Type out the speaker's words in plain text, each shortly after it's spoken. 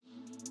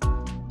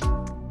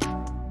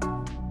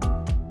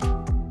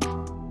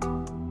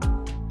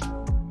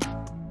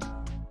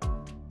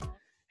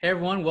Hey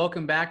everyone,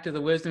 welcome back to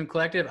the Wisdom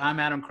Collective. I'm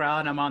Adam Crowell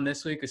and I'm on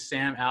this week with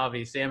Sam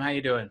Alvey. Sam, how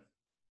you doing?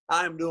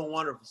 I'm doing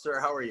wonderful,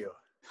 sir. How are you?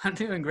 I'm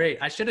doing great.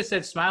 I should have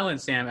said Smiling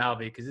Sam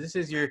Alvey because this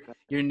is your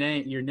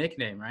name, your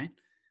nickname, right?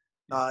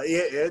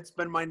 It's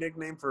been my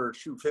nickname for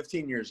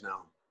 15 years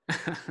now.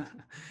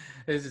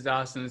 This is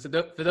awesome. So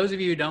for those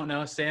of you who don't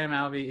know, Sam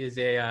Alvey is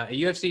a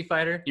UFC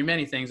fighter. You're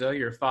many things though.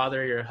 You're a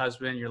father, you're a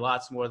husband, you're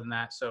lots more than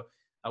that. So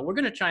we're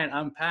going to try and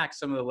unpack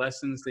some of the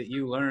lessons that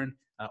you learned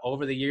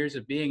over the years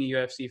of being a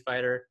UFC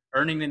fighter,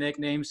 earning the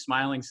nickname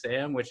Smiling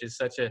Sam, which is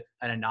such an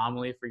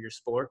anomaly for your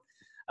sport.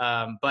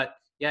 But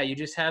yeah, you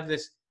just have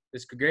this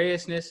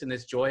gregariousness and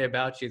this joy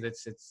about you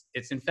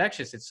it's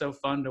infectious. It's so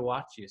fun to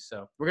watch you.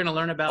 So we're going to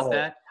learn about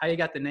that, how you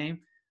got the name,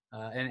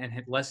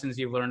 and lessons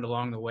you've learned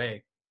along the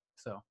way.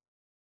 So.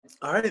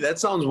 All right, that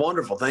sounds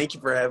wonderful. Thank you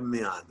for having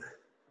me on.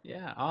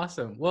 Yeah,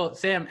 awesome. Well,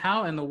 Sam,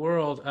 how in the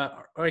world,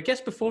 or I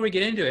guess before we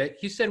get into it,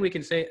 you said we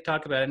can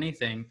talk about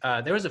anything.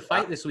 There was a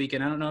fight this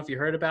weekend. I don't know if you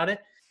heard about it.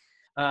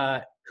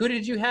 Who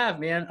did you have,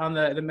 man, on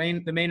the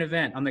main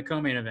event, on the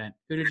co-main event?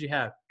 Who did you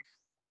have?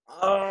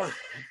 At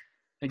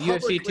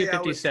UFC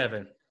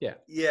 257.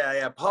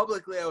 Yeah.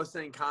 Publicly, I was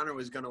saying Conor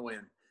was going to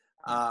win.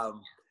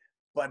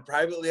 But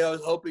privately, I was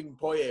hoping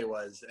Poirier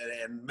was.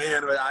 And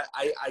man,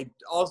 I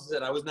also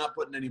said I was not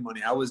putting any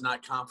money. I was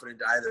not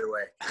confident either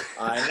way.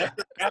 And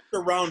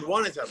after round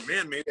one, I said,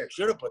 man, maybe I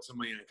should have put some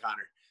money on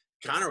Conor.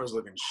 Conor was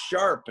looking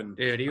sharp. And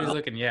dude, he was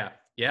looking, yeah.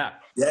 Yeah,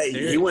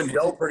 he went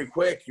down pretty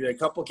quick. A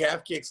couple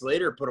calf kicks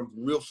later, put him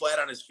real flat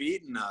on his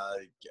feet, and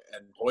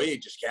Poirier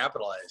just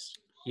capitalized.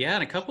 Yeah,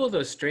 and a couple of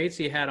those straights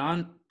he had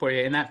on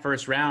Poirier in that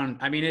first round,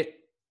 I mean, it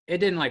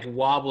didn't, like,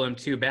 wobble him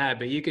too bad,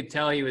 but you could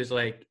tell he was,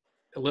 like,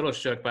 a little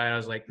shook by it. I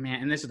was like,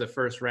 man, and this is the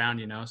first round,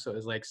 you know, so it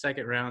was like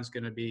second round's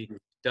going to be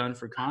done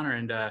for Conor,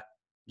 and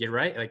get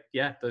right. Like,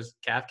 yeah, those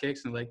calf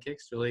kicks and leg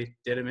kicks really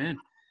did him in.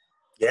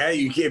 Yeah,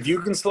 if you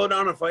can slow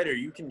down a fighter,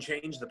 you can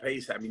change the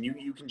pace. I mean,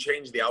 you can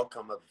change the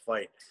outcome of the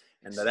fight,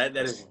 and that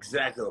is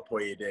exactly what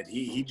Poirier did.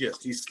 He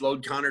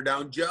slowed Conor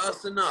down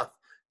just enough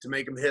to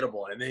make him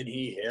hittable, and then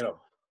he hit him.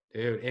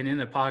 Dude, and in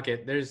the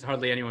pocket, there's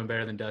hardly anyone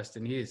better than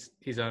Dustin. He's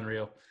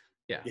unreal.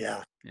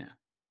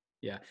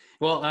 Yeah.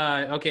 Well,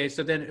 okay.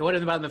 So then, what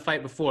about the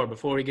fight before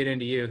we get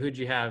into you? Who'd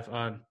you have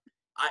on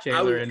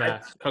Chandler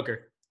and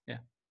Hooker?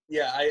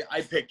 Yeah.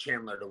 I picked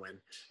Chandler to win.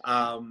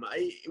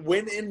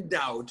 When in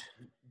doubt,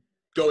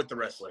 go with the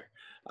wrestler.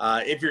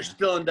 If you're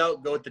still in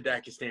doubt, go with the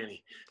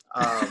Dakistani.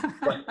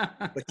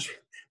 But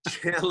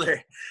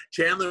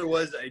Chandler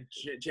was a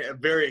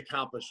very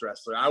accomplished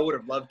wrestler. I would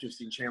have loved to have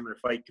seen Chandler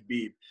fight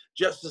Khabib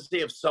just to see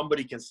if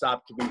somebody can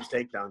stop Khabib's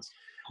takedowns.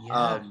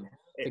 Yeah.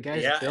 The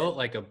guy's built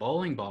like a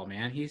bowling ball,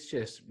 man. He's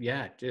just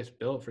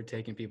built for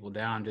taking people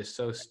down, just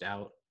so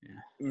stout.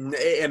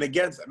 Yeah. And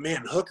against,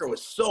 man, Hooker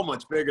was so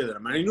much bigger than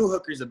him. I knew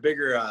Hooker's a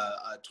bigger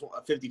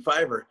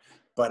 55er,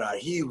 but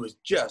he was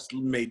just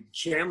made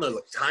Chandler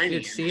look tiny.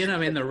 Dude, seeing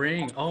him in the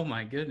ring, oh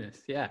my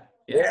goodness. Yeah.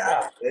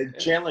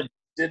 Chandler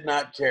did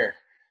not care.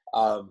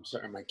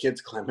 Sorry, my kid's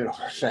climbing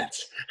over a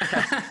fence.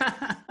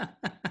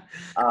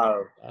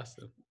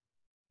 Awesome.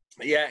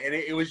 Yeah, and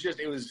it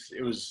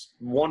was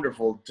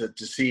wonderful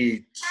to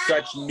see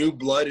such new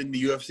blood in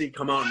the UFC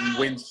come out and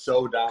win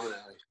so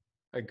dominantly.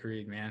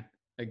 Agreed, man.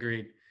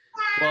 Agreed.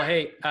 Well,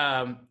 hey,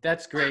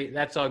 that's great.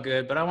 That's all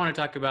good. But I want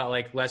to talk about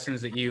like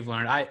lessons that you've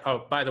learned.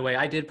 By the way,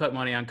 I did put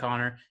money on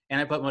Conor and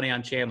I put money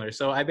on Chandler,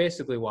 so I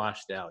basically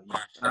washed out.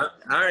 All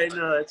right,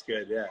 no, that's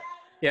good.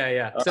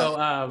 Yeah. So,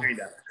 I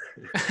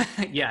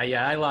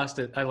lost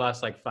it. I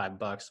lost like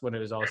 $5 when it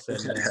was all said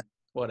and done.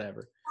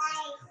 Whatever.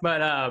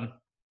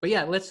 But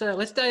yeah, let's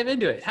dive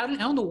into it. How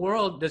in the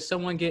world does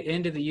someone get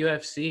into the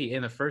UFC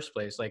in the first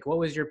place? Like, what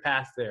was your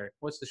path there?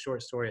 What's the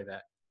short story of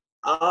that?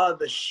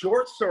 The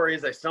short story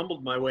is I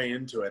stumbled my way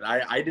into it.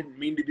 I didn't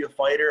mean to be a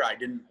fighter. I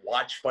didn't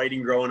watch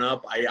fighting growing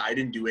up. I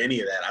didn't do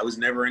any of that. I was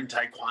never in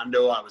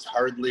Taekwondo. I was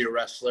hardly a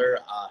wrestler.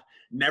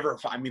 I'm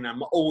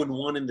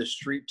 0-1 in the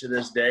street to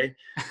this day.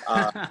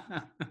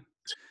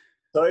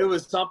 So it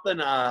was something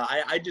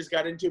I just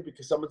got into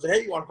because someone said,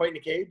 hey, you want to fight in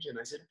a cage? And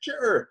I said,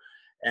 sure.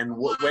 And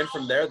went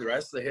from there. The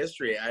rest of the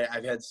history,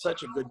 I've had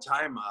such a good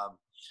time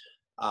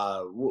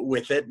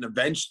with it. And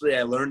eventually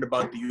I learned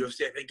about the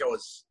UFC. I think I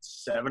was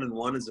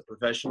 7-1 as a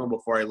professional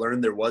before I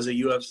learned there was a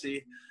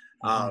UFC.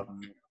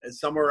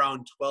 Somewhere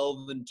around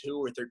 12-2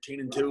 or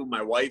 13-2,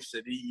 my wife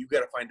said, you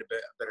got to find a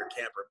better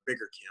camp or a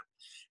bigger camp.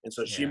 And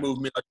so she moved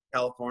me out to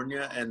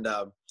California. And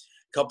a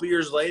couple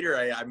years later,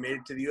 I made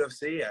it to the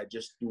UFC. I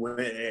just went,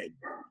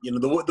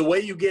 the way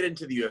you get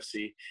into the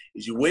UFC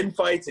is you win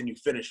fights and you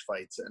finish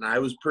fights. And I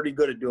was pretty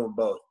good at doing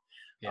both.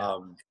 Yeah.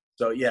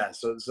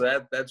 So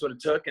that's what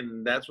it took,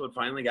 and that's what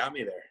finally got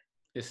me there.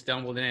 Just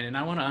stumbled in, and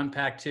I want to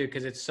unpack too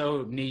because it's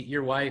so neat.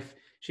 Your wife,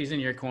 she's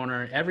in your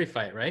corner every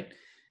fight, right?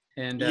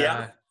 And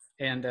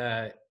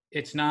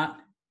it's not.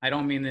 I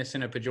don't mean this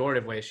in a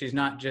pejorative way. She's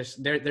not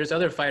just there. There's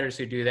other fighters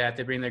who do that.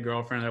 They bring their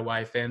girlfriend or their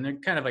wife in. They're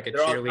kind of like a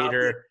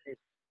cheerleader.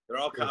 They're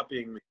all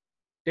copying me.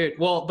 Dude,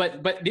 well,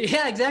 but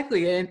yeah,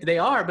 exactly, and they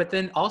are. But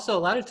then also a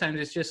lot of times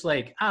it's just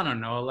like I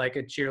don't know, like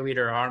a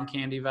cheerleader arm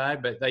candy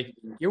vibe. But like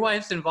your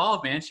wife's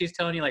involved, man. She's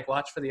telling you like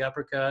watch for the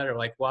uppercut or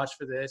like watch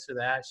for this or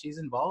that. She's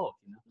involved,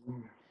 you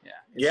know. Yeah,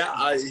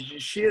 Yeah,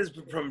 she is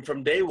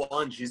from day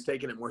one. She's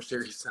taken it more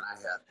serious than I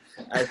have.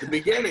 At the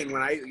beginning,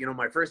 when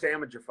my first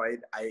amateur fight,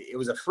 it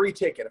was a free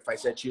ticket if I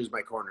said she was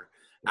my corner.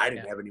 I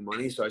didn't have any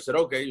money, so I said,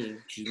 okay,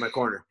 she's my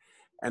corner.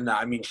 And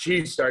I mean,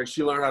 she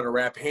learned how to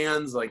wrap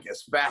hands like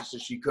as fast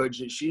as she could.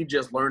 She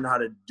just learned how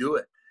to do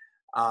it.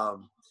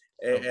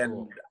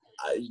 And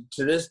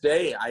to this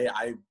day,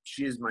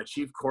 she is my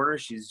chief corner.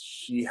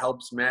 She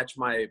helps match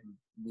my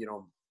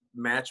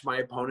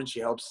opponent. She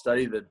helps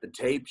study the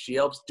tape. She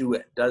helps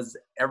does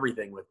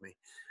everything with me.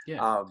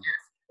 Yeah.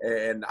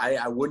 And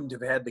I wouldn't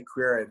have had the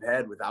career I've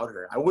had without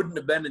her. I wouldn't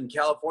have been in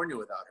California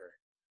without her.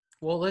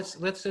 Well, let's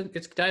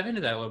dive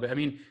into that a little bit. I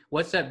mean,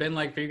 what's that been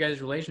like for you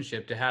guys'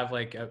 relationship to have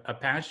like a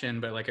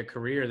passion, but like a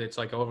career that's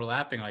like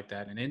overlapping like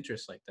that, and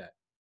interests like that?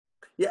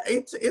 Yeah,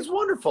 it's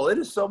wonderful. It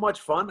is so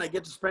much fun. I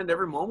get to spend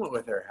every moment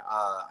with her.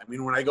 I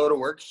mean, when I go to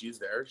work, she's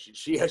there.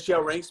 She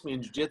outranks me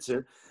in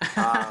jiu-jitsu.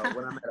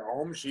 When I'm at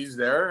home, she's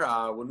there.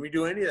 When we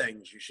do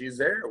anything, she's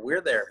there.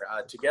 We're there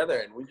together,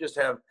 and we just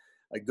have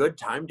a good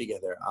time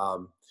together.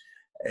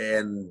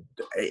 And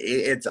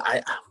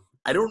I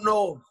don't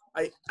know.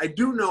 I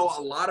do know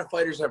a lot of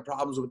fighters have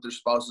problems with their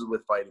spouses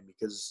with fighting,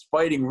 because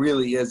fighting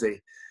really is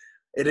a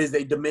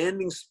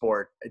demanding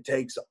sport. It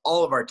takes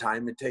all of our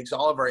time. It takes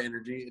all of our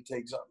energy. It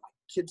takes my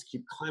kids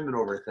keep climbing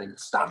over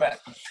things. Stop it.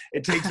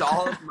 It takes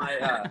all of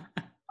my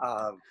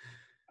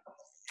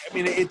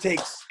it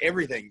takes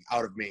everything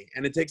out of me,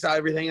 and it takes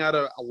everything out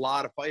of a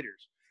lot of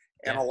fighters.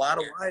 And a lot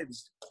of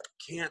wives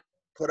can't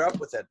put up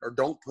with it, or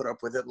don't put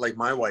up with it like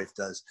my wife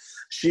does.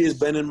 She has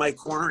been in my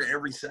corner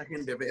every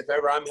second. If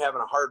ever I'm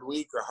having a hard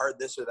week or hard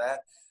this or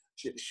that,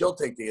 she'll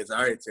take the hits.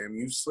 All right, Sam,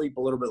 you sleep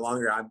a little bit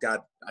longer. I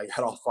got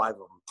all 5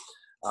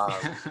 of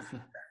them.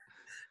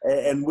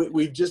 And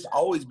we've just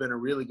always been a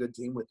really good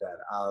team with that.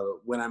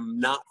 When I'm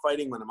not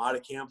fighting, when I'm out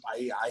of camp,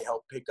 I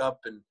help pick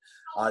up and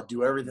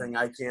do everything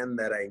I can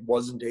that I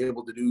wasn't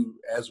able to do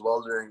as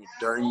well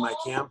during my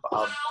camp.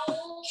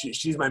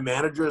 She's my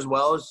manager as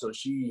well, so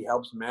she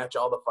helps match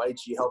all the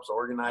fights. She helps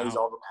organize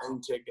all the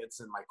plane tickets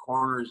and my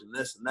corners and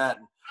this and that.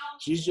 And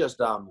she's just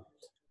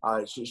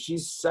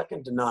she's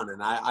second to none.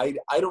 And I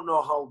don't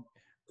know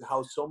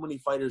how so many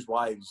fighters'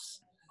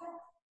 wives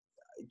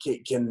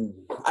can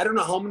I don't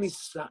know how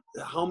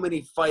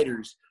many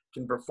fighters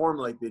can perform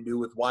like they do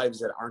with wives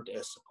that aren't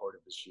as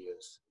supportive as she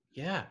is.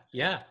 Yeah.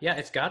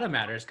 It's got to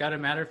matter. It's got to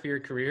matter for your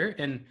career,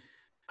 and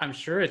I'm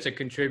sure it's a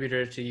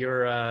contributor to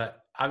your.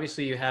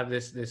 Obviously, you have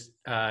this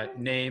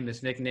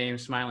nickname,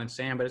 Smiling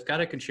Sam, but it's got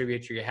to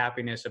contribute to your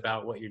happiness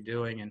about what you're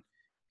doing, and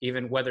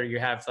even whether you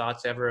have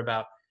thoughts ever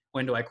about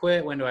when do I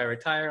quit, when do I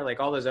retire, like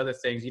all those other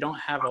things. You don't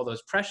have all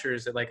those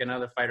pressures that like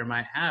another fighter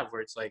might have,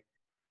 where it's like,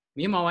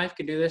 me and my wife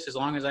can do this as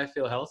long as I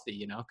feel healthy,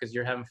 you know, because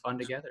you're having fun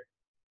together.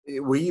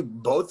 We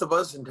both of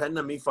us intend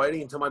on me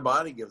fighting until my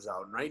body gives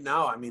out. And right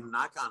now, I mean,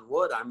 knock on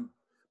wood,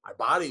 my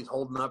body's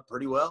holding up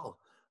pretty well.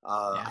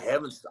 I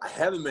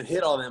haven't been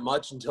hit all that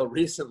much until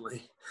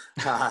recently.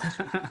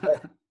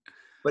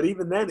 But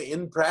even then,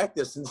 in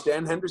practice, since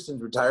Dan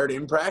Henderson's retired,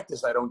 in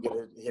practice, I don't get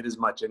hit as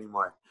much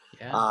anymore.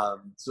 Yeah.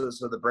 So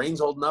the brain's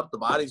holding up, the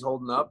body's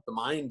holding up, the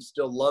mind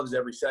still loves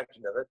every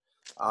second of it.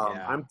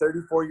 I'm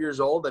 34 years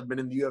old. I've been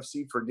in the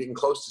UFC for getting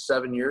close to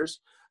 7 years.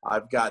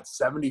 I've got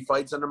 70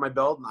 fights under my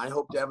belt, and I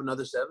hope to have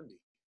another 70.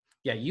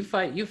 Yeah, you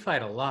fight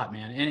a lot,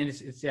 man, and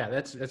it's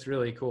that's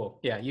really cool.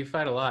 Yeah, you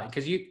fight a lot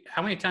because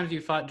how many times have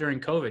you fought during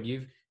COVID?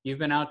 You've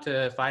been out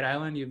to Fight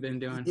Island. You've been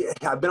doing. Yeah,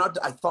 I've been out.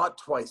 I fought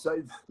twice.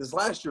 This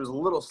last year was a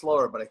little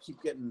slower, but I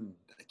keep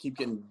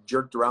getting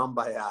jerked around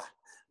by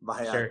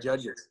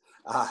judges.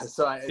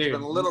 So it's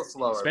been a little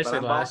slower. Especially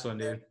the last one,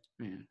 dude.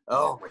 Man.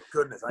 Oh my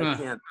goodness, I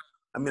can't.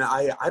 I mean,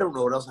 I don't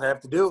know what else I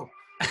have to do.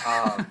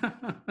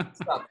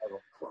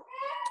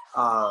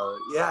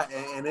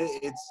 And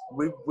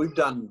we've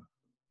done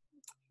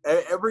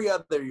every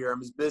other year.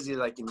 I'm as busy as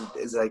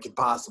I can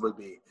possibly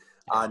be.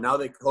 Now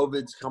that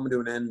COVID's coming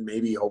to an end,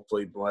 maybe,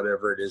 hopefully,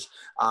 whatever it is,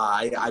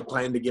 I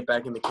plan to get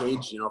back in the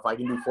cage. You know, if I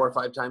can do 4 or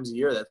 5 times a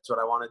year, that's what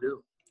I want to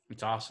do.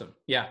 It's awesome.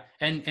 Yeah.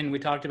 And we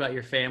talked about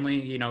your family.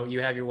 You know,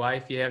 you have your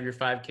wife, you have your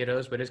 5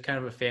 kiddos, but it's kind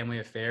of a family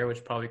affair,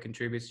 which probably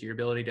contributes to your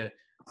ability to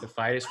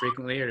fight as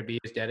frequently or to be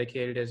as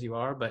dedicated as you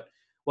are. But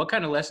what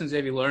kind of lessons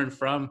have you learned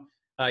from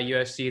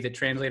UFC that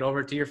translate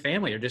over to your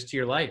family or just to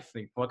your life?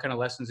 Like, what kind of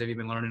lessons have you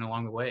been learning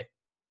along the way?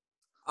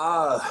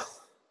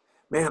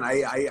 Man,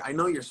 I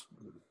know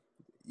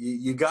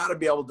you got to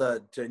be able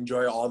to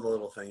enjoy all the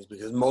little things,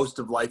 because most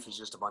of life is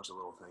just a bunch of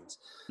little things.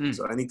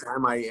 So every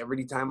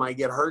time I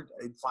get hurt,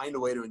 I find a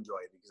way to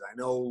enjoy it, because I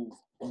know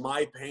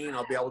my pain,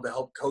 I'll be able to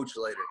help coach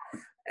later.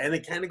 And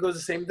it kind of goes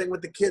the same thing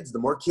with the kids. The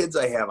more kids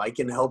I have, I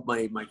can help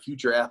my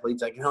future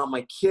athletes. I can help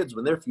my kids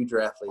when they're future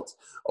athletes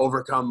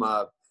overcome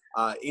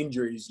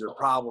injuries or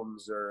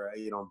problems or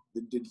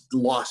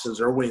losses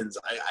or wins.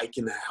 I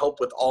can help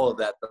with all of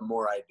that the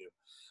more I do.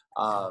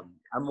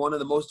 I'm one of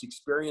the most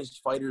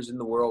experienced fighters in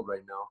the world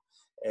right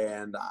now,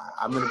 and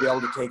I'm going to be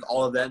able to take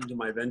all of that into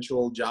my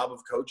eventual job of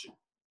coaching.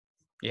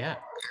 Yeah.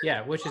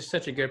 Yeah. Which is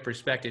such a good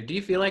perspective. Do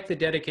you feel like the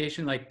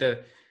dedication, like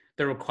the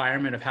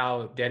requirement of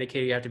how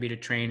dedicated you have to be to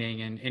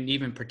training and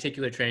even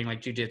particular training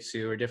like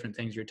jujitsu or different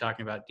things you're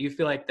talking about, do you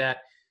feel like that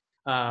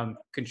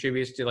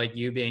contributes to like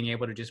you being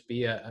able to just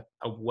be a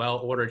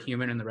well-ordered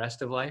human in the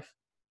rest of life?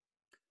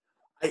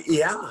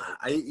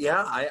 I've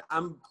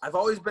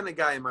always been a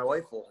guy, and my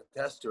wife will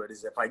attest to it,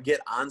 is if I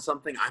get on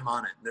something, I'm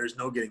on it. There's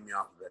no getting me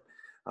off of it.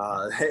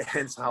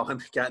 Hence how I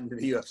got into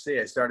the UFC.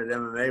 I started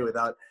MMA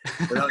without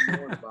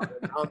knowing about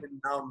it. Now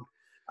I'm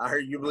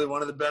arguably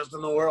one of the best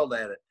in the world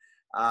at it.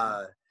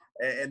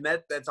 And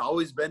that's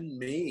always been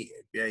me.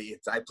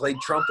 I played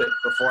trumpet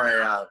before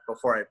I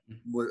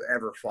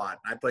ever fought.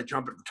 I played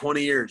trumpet for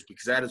 20 years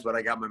because that is what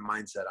I got my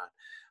mindset on.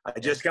 I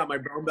just got my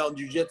brown belt in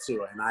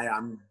jiu-jitsu, and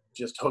I'm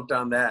just hooked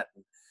on that.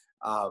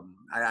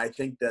 I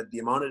think that the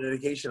amount of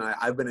dedication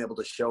I've been able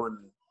to show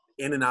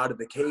in and out of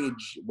the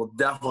cage will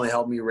definitely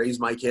help me raise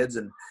my kids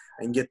and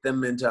get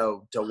them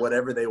into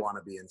whatever they want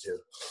to be into.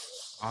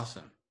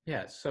 Awesome.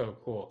 Yeah, so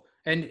cool.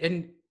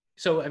 And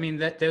so, I mean,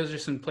 those are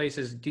some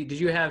places. Did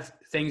you have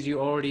things you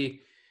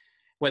already,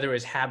 whether it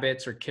was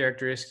habits or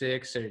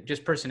characteristics or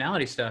just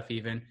personality stuff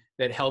even,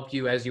 that helped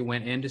you as you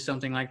went into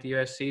something like the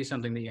UFC,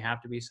 something that you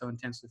have to be so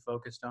intensely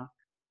focused on?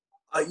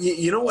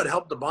 You know what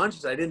helped a bunch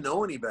is I didn't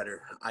know any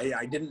better.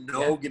 I didn't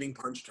know getting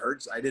punched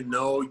hurts. I didn't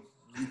know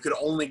you could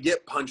only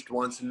get punched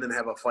once and then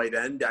have a fight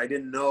end. I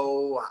didn't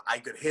know I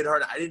could hit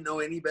hard. I didn't know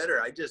any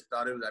better. I just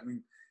thought it was, I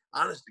mean,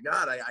 honest to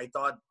God, I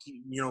thought,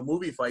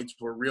 movie fights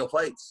were real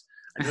fights.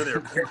 I knew they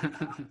were.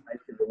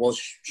 Well,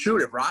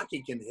 shoot, if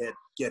Rocky can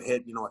get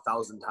hit,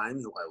 1,000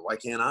 times, why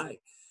can't I?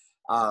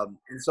 And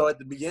so at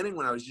the beginning,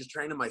 when I was just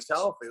training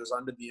myself, it was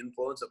under the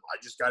influence of I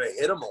just got to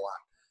hit him a lot.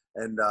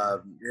 And,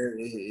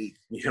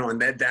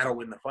 and that'll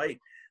win the fight.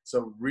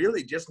 So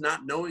really just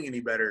not knowing any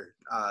better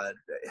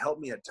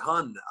helped me a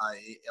ton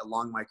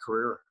along my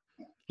career.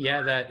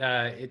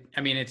 Yeah,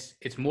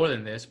 it's more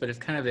than this, but it's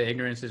kind of the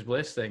ignorance is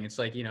bliss thing. It's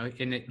like,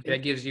 that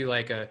gives you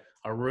like a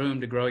room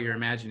to grow your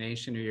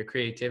imagination or your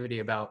creativity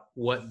about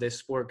what this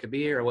sport could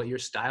be or what your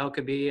style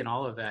could be and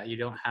all of that. You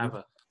don't have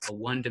a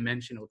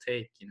one-dimensional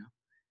take,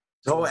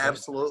 Oh,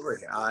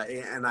 absolutely.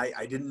 And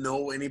I didn't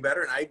know any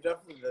better. And I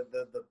definitely,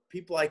 the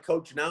people I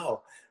coach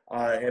now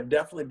have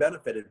definitely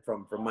benefited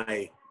from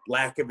my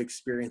lack of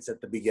experience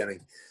at the beginning.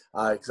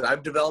 Because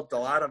I've developed a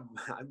lot of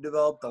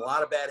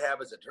bad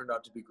habits that turned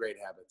out to be great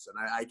habits. And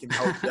I can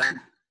help them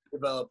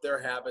develop their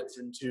habits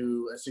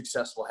into a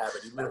successful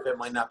habit, even if it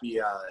might not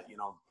be,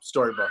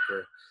 storybook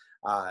or,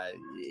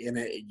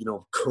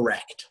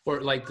 correct. Or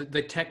like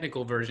the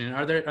technical version.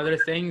 Are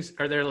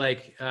there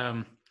like,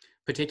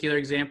 particular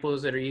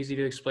examples that are easy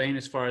to explain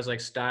as far as like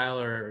style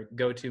or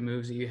go-to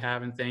moves that you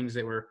have and things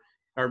that were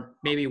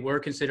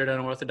considered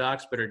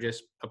unorthodox but are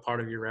just a part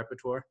of your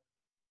repertoire?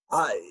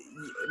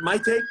 My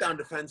takedown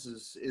defense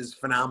is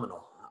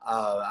phenomenal.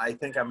 I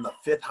think I'm the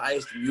 5th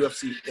highest in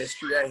UFC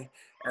history.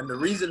 And the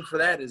reason for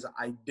that is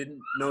I didn't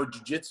know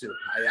jiu-jitsu.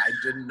 I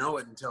didn't know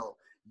it until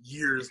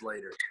years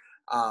later.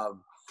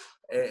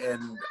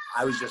 And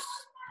I was just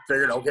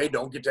figured, okay,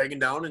 don't get taken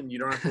down and you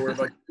don't have to worry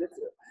about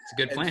jiu-jitsu. It's a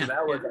good plan. And so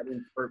that was,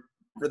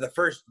 for the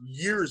first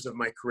years of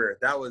my career,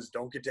 that was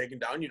don't get taken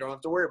down. You don't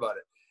have to worry about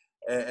it.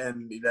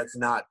 And that's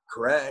not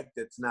correct.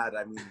 It's not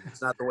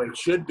the way it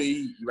should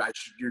be.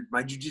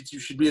 My jiu-jitsu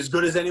should be as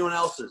good as anyone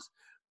else's,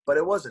 but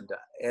it wasn't.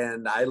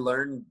 And I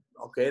learned,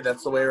 okay,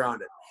 that's the way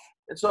around it.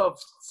 And so if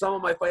some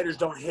of my fighters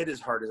don't hit as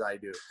hard as I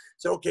do,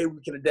 so okay, we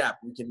can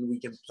adapt. We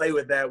can play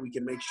with that. We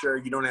can make sure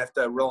you don't have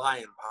to rely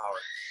on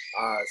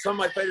power. Some of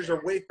my fighters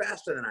are way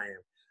faster than I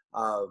am.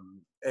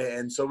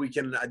 And so we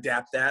can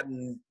adapt that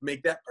and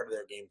make that part of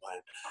their game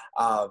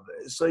plan.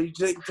 So you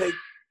take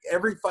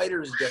every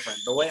fighter is different.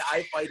 The way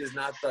I fight is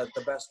not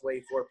the best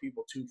way for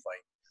people to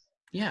fight.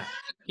 Yeah,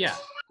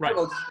 right.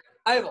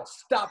 I will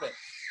stop it.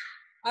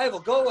 I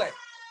will go away.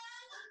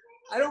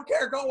 I don't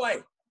care. Go away.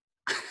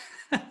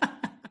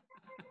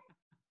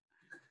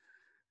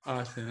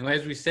 Awesome. And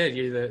as we said,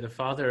 you're the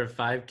father of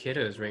 5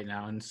 kiddos right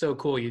now, and so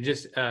cool. You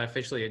just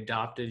officially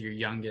adopted your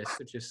youngest,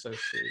 which is so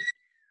sweet.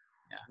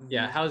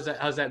 Yeah. How's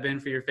that been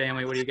for your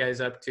family? What are you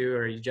guys up to?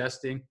 Are you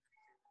adjusting?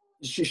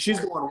 She's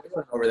the one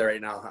over there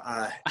right now.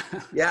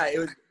 It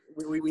was.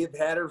 We've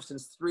had her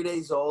since 3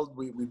 days old.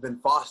 We've been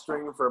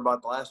fostering her for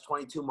about the last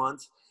 22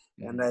 months,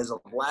 and as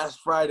of last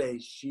Friday,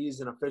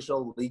 she's an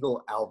official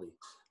legal Albie.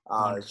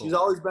 She's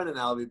always been an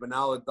Albie, but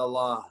now with the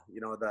law,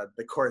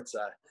 the courts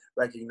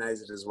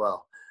recognize it as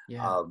well.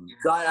 Yeah.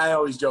 I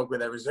always joke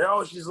with everyone, say,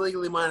 "Oh, she's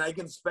legally mine. I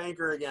can spank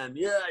her again."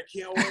 Yeah, I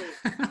can't wait.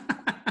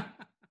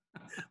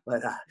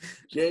 But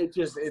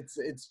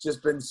it's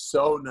just been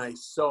so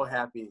nice, so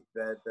happy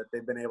that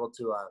they've been able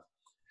to.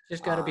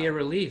 Just got to be a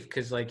relief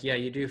because,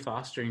 you do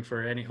fostering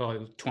for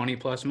 20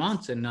 plus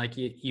months, and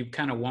you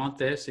kind of want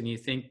this, and you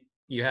think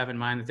you have in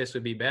mind that this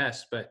would be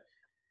best, but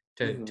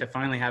to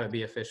finally have it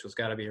be official, it's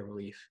got to be a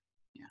relief.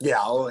 Yeah,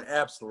 oh,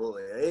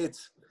 absolutely.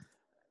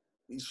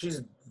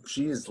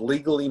 she is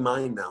legally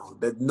mine now.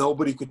 That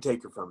nobody could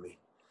take her from me.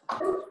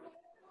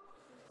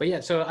 But yeah,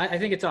 so I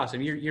think it's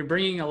awesome. You're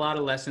bringing a lot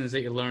of lessons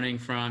that you're learning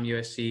from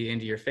USC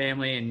into your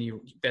family,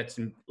 and that's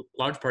in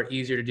large part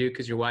easier to do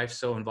because your wife's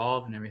so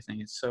involved and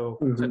everything. It's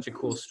such a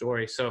cool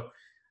story. So,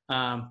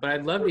 but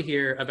I'd love to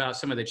hear about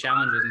some of the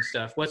challenges and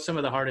stuff. What's some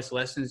of the hardest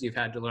lessons you've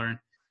had to learn,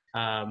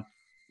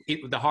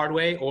 the hard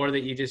way, or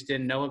that you just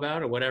didn't know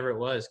about, or whatever it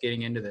was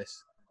getting into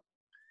this?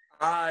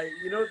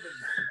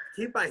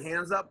 Keep my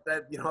hands up.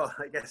 That,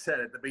 like I said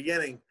at the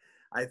beginning,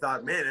 I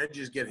thought, man, I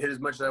just get hit as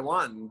much as I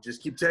want and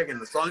just keep taking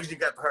as long as you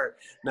got the heart.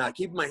 Now,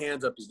 keeping my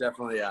hands up is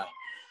definitely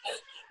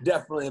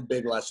a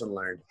big lesson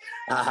learned.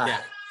 Yeah.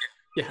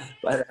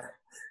 But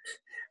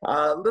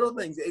little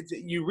things,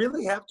 you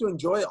really have to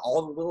enjoy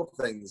all the little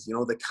things.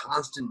 The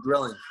constant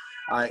drilling.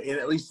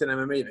 At least in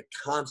MMA, the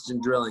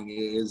constant drilling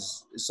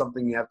is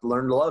something you have to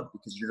learn to love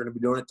because you're going to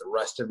be doing it the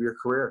rest of your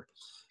career.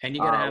 And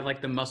you got to have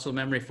like the muscle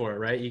memory for it,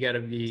 right? You got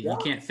to be, you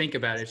can't think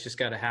about it. It's just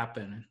got to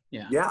happen.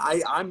 Yeah. Yeah.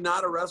 I'm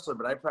not a wrestler,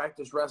 but I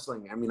practice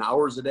wrestling. I mean,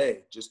 hours a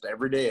day, just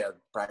every day. I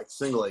practice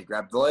single leg,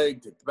 grab the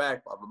leg, take the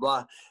back, blah, blah,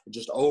 blah. And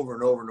just over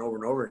and over and over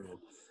and over again.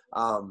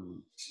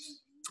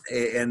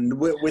 And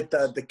with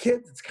the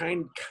kids, it's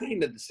kind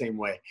of the same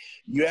way.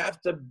 You have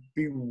to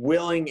be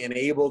willing and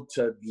able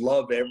to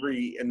love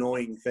every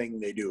annoying thing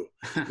they do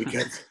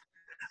because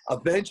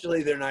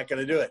eventually they're not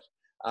going to do it.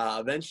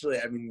 Eventually,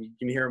 I mean, you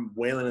can hear him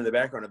wailing in the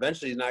background.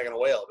 Eventually, he's not going to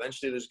wail.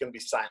 Eventually, there's going to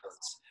be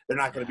silence. They're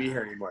not going to be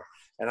here anymore.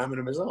 And I'm going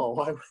to miss,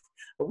 I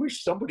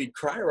wish somebody'd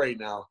cry right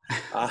now.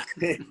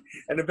 And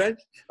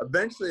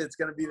eventually, it's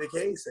going to be the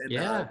case. And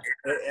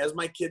as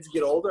my kids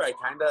get older,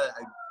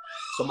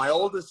 so my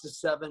oldest is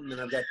 7, and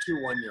I've got 2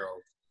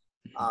 1-year-olds.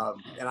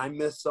 And I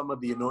miss some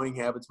of the annoying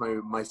habits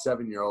my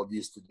 7-year-old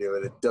used to do,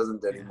 and it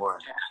doesn't anymore.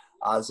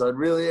 So it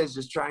really is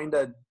just trying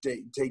to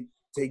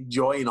take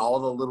joy in all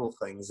the little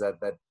things that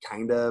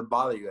kind of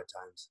bother you at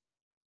times.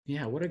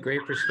 Yeah, what a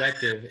great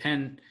perspective.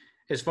 And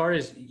as far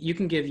as you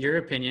can give your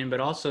opinion, but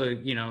also,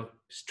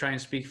 try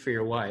and speak for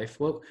your wife.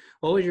 What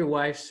would your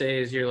wife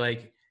say is your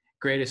like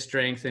greatest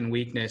strength and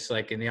weakness,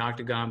 like in the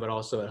octagon, but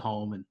also at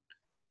home and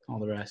all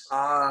the rest?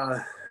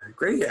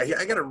 Great.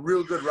 I got a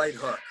real good right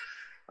hook.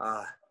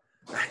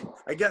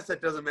 I guess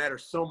that doesn't matter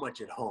so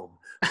much at home.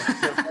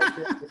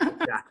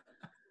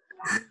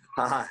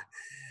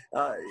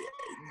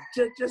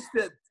 Just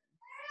that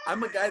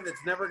I'm a guy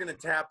that's never going to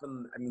tap,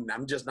 and I mean,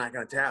 I'm just not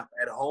going to tap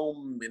at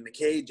home, in the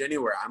cage,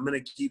 anywhere. I'm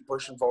going to keep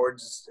pushing forward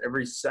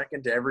every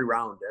second to every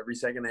round, every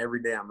second to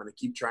every day. I'm going to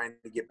keep trying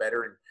to get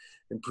better and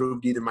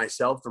improve either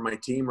myself or my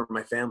team or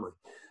my family,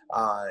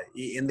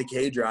 in the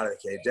cage or out of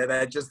the cage.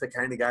 That's just the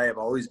kind of guy I've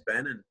always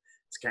been, and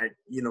it's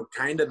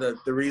kind of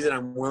the reason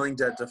I'm willing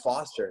to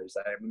foster is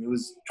that, I mean, it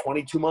was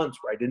 22 months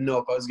where I didn't know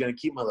if I was going to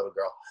keep my little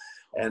girl.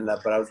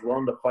 But I was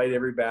willing to fight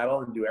every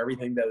battle and do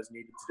everything that was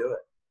needed to do it.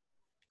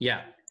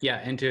 Yeah.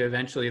 And to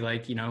eventually,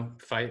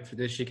 fight for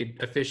this, she could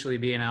officially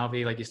be an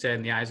Alvy, like you said,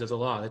 in the eyes of the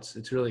law.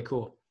 It's really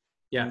cool.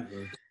 Yeah.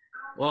 Mm-hmm.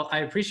 Well, I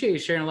appreciate you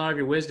sharing a lot of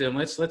your wisdom.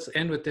 Let's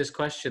end with this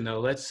question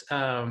though.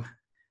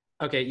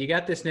 Okay, you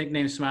got this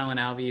nickname, Smiling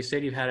Alvy. You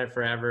said you've had it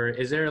forever.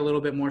 Is there a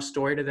little bit more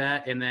story to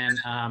that? And then,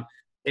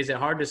 is it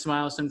hard to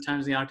smile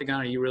sometimes in the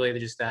octagon? Or are you really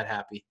just that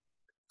happy?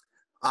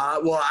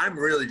 Well, I'm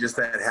really just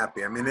that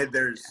happy. I mean,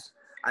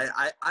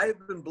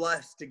 I've been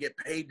blessed to get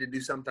paid to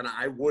do something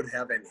I would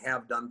have and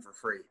have done for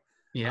free.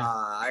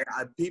 Yeah.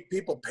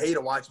 People pay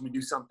to watch me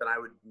do something I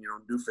would,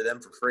 do for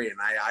them for free. And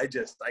I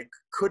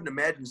couldn't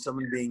imagine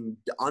someone being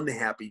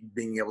unhappy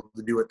being able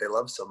to do what they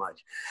love so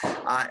much.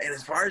 And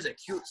as far as a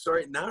cute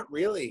story, not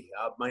really.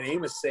 My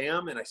name is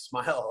Sam and I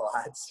smile a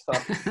lot. So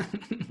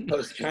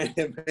those kind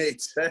of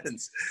made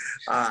sense.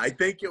 I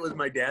think it was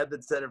my dad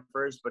that said it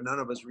first, but none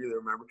of us really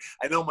remember.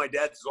 I know my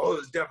dad says, "Oh,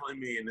 it's definitely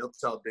me," and he'll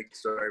tell a big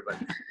story, but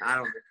I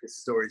don't think this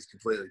story is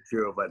completely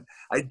true. But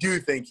I do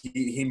think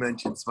he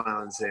mentioned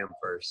Smiling Sam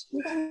first.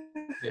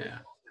 Yeah,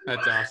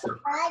 that's awesome.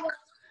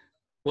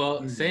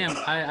 Well, Sam,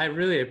 I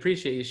really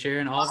appreciate you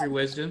sharing all of your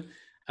wisdom.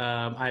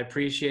 I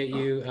appreciate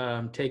you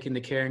taking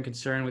the care and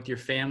concern with your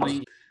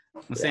family.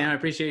 Well, Sam, I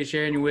appreciate you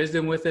sharing your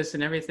wisdom with us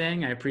and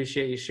everything. I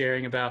appreciate you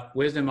sharing about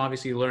wisdom,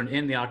 obviously you learn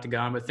in the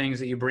octagon, but things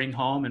that you bring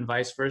home and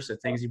vice versa,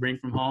 things you bring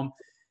from home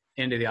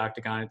into the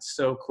octagon. It's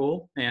so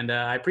cool. And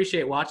I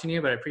appreciate watching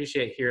you, but I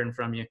appreciate hearing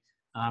from you.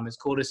 It's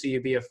cool to see you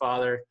be a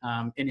father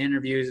in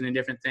interviews and in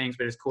different things,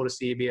 but it's cool to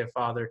see you be a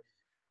father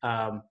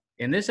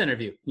in this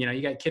interview.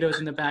 You got kiddos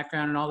in the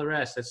background and all the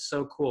rest. That's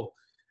so cool.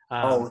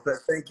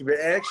 Thank you.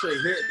 Actually,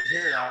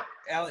 here,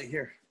 Allie,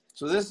 here.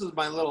 So this is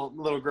my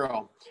little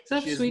girl.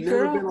 She's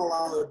never been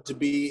allowed to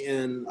be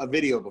in a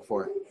video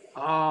before.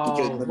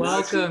 Oh,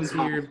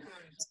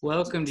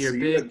 welcome to your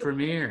big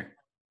premiere.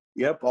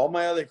 Yep, all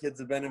my other kids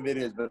have been in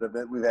videos, but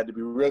we've had to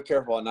be real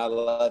careful and not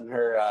letting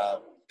her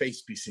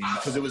face be seen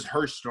because it was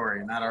her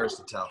story, not ours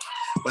to tell.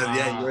 But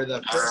yeah, you're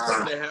the first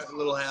time to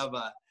have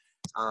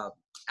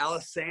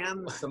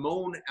Alison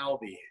Simone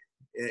Alvy.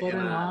 What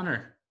an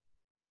honor.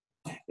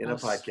 In a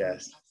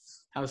podcast.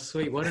 How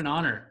sweet. What an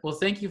honor. Well,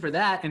 thank you for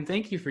that. And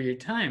thank you for your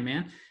time,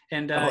 man.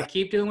 and Oh,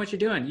 keep doing what you're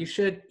doing. You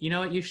should, you know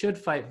what? You should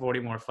fight 40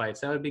 more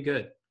fights. That would be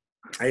good.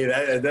 hey,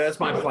 that's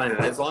my plan.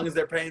 As long as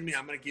they're paying me,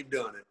 I'm going to keep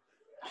doing it.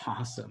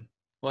 Awesome.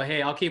 Well,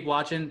 hey, I'll keep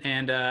watching,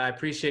 and I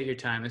appreciate your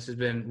time. This has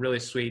been really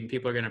sweet, and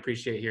people are going to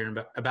appreciate hearing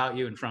about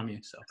you and from you.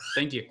 So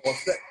thank you. Well,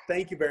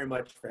 thank you very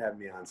much for having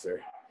me on,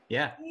 sir.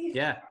 Yeah.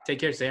 Take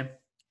care, Sam.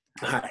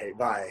 All right,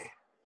 bye.